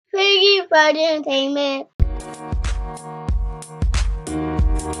Enterprise Entertainment.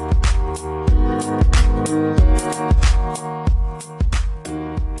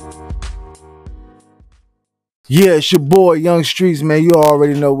 Yeah, it's your boy, Young Streets, man. You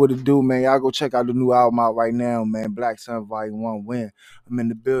already know what to do, man. Y'all go check out the new album out right now, man. Black Sun Volume 1 Win. I'm in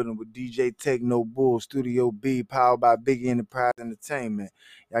the building with DJ Techno Bull, Studio B, powered by Biggie Enterprise Entertainment.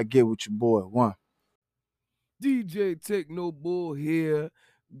 Y'all get with your boy. One. DJ Techno Bull here,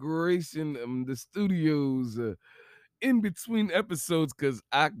 gracing the studios in between episodes because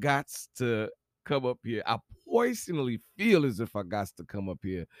I got to come up here. I personally feel as if I got to come up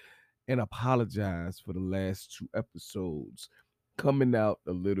here and apologize for the last 2 episodes coming out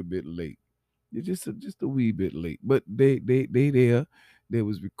a little bit late. They're just a wee bit late, but they there. They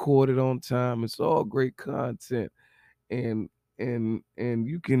was recorded on time. It's all great content, and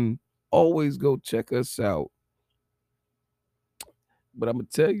you can always go check us out. But I'm gonna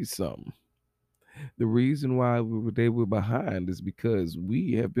tell you something. The reason why they were behind is because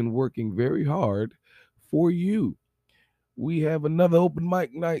we have been working very hard for you. We have another open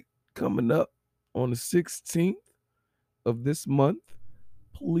mic night coming up on the 16th of this month.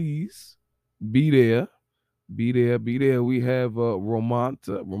 Please be there. Be there. We have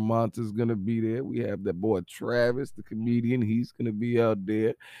Romanta. Romanta's gonna be there. We have that boy Travis, the comedian. He's gonna be out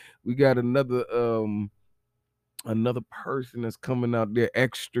there. We got another person that's coming out there,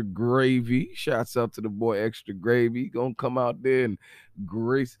 Extra Gravy. Shouts out to the boy Extra Gravy. He gonna come out there and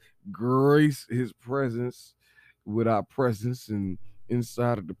grace his presence with our presence and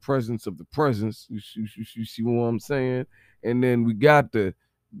inside of the presence of the presence. You see what I'm saying? And then we got to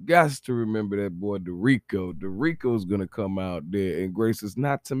remember that boy Dorico. Dorico's gonna come out there and grace us.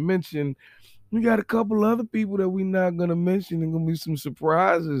 Not to mention, we got a couple other people that we not gonna mention. And gonna be some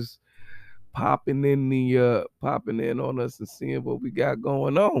surprises popping in on us and seeing what we got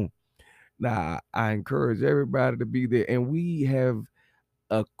going on. Now, I encourage everybody to be there, and we have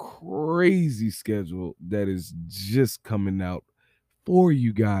a crazy schedule that is just coming out for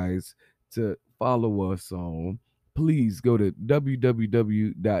you guys to follow us on. Please go to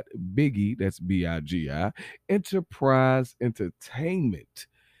www.biggie, that's B-I-G-I, Enterprise Entertainment,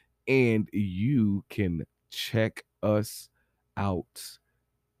 and you can check us out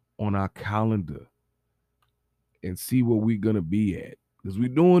on our calendar and see where we're gonna be at, because we're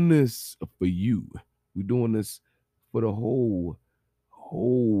doing this for you. We're doing this for the whole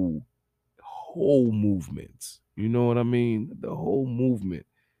movement. You know what I mean? The whole movement.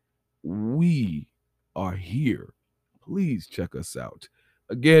 We are here. Please check us out.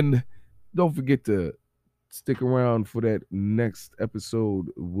 Again, don't forget to stick around for that next episode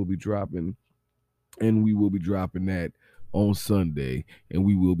we'll be dropping, and we will be dropping that on Sunday, and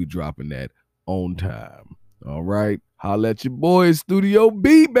we will be dropping that on time. All right. Holla at your boy, Studio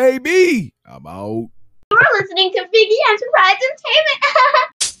B, baby. I'm out. You're listening to Biggie Enterprise Entertainment.